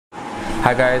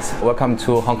Hi guys, welcome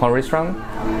to Hong Kong restaurant.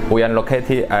 We are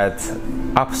located at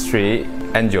Up Street,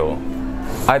 Angel.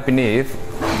 I believe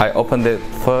I opened the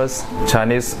first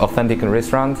Chinese authentic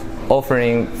restaurant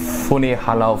offering fully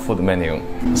halal food menu.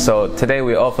 So today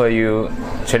we offer you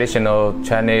traditional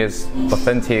Chinese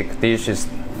authentic dishes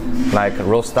like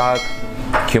roast duck,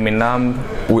 cumin lamb.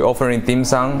 We're offering dim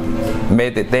sum,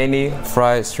 made daily,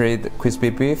 fried street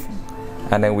crispy beef,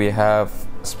 and then we have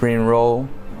spring roll.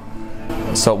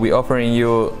 So we're offering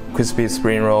you crispy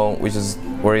spring roll, which is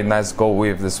very nice, go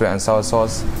with the sweet and sour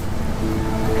sauce.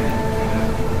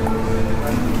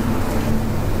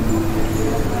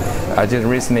 I just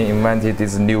recently invented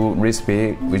this new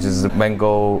recipe, which is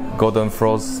mango golden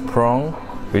frost prawn,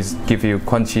 which give you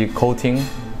crunchy coating.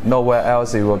 Nowhere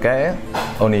else you will get it,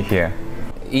 only here.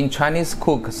 In Chinese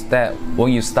cooks, that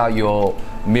when you start your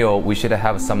meal, we should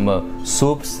have some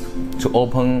soups to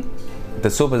open. The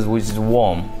soup is which is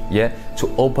warm, yeah, to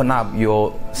open up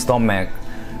your stomach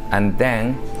and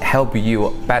then help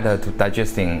you better to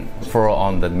digesting for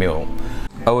on the meal.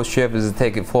 Our chef is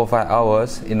taking 4 or 5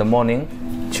 hours in the morning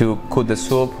to cook the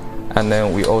soup, and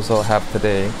then we also have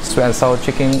today sweet and sour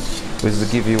chicken, which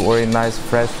will give you very nice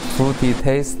fresh fruity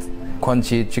taste.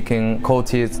 Crunchy chicken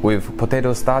coated with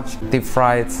potato starch, deep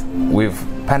fried with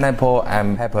pineapple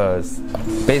and peppers.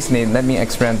 Basically, let me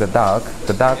explain the duck.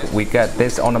 The duck we get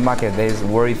this on the market. There is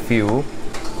very few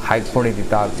high quality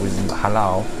duck with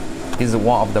halal. This is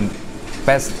one of the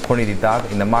best quality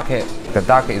duck in the market. The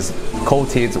duck is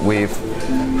coated with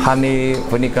honey,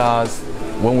 vinegars.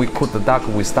 When we cook the duck,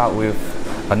 we start with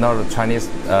another Chinese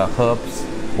herbs.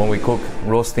 When we cook,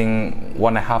 roasting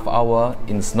 1.5 hours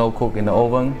in slow cook in the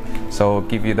oven, so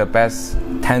give you the best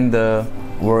tender,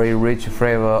 very rich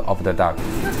flavor of the duck.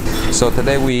 So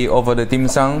today we offer the dim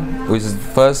sum, which is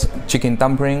first chicken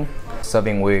dumpling,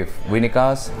 serving with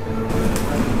vinegars.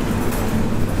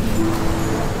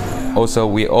 Also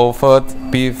we offered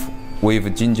beef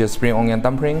with ginger spring onion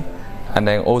dumpling, and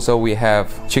then also we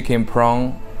have chicken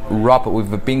prawn wrapped with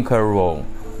the beancurd roll.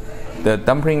 The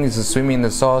dumpling is swimming in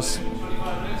the sauce.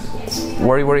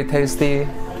 Very tasty,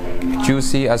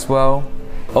 juicy as well.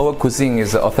 Our cuisine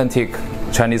is authentic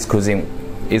Chinese cuisine.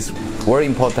 It's very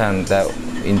important that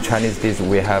in Chinese dish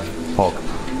we have pork.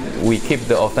 We keep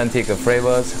the authentic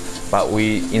flavors, but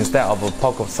we instead of a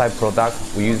pork side product,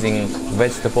 we're using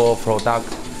vegetable product.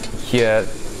 Here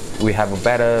we have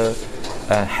better,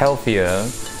 healthier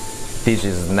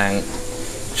dishes than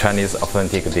Chinese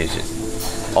authentic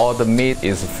dishes. All the meat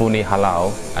is fully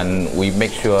halal, and we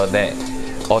make sure that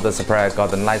all the suppliers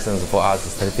got the license for us,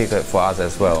 certificate for us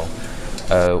as well.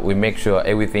 We make sure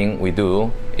everything we do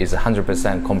is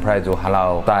 100% compliant to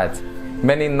halal diet.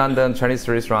 Many London Chinese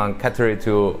restaurants cater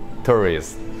to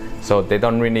tourists, so they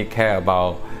don't really care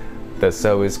about the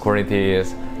service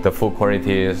qualities, the food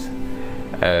qualities.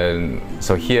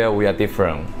 So here we are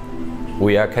different.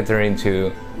 We are catering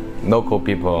to local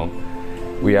people.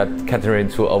 We are catering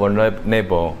to our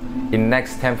neighbor. In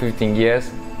next 10-15 years,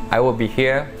 I will be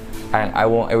here, and I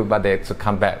want everybody to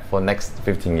come back for next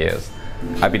 15 years.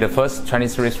 I'll be the first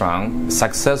Chinese restaurant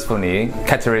successfully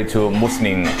catering to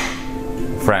Muslim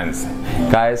friends.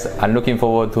 Guys, I'm looking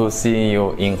forward to seeing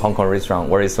you in Hong Kong restaurant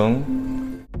very soon.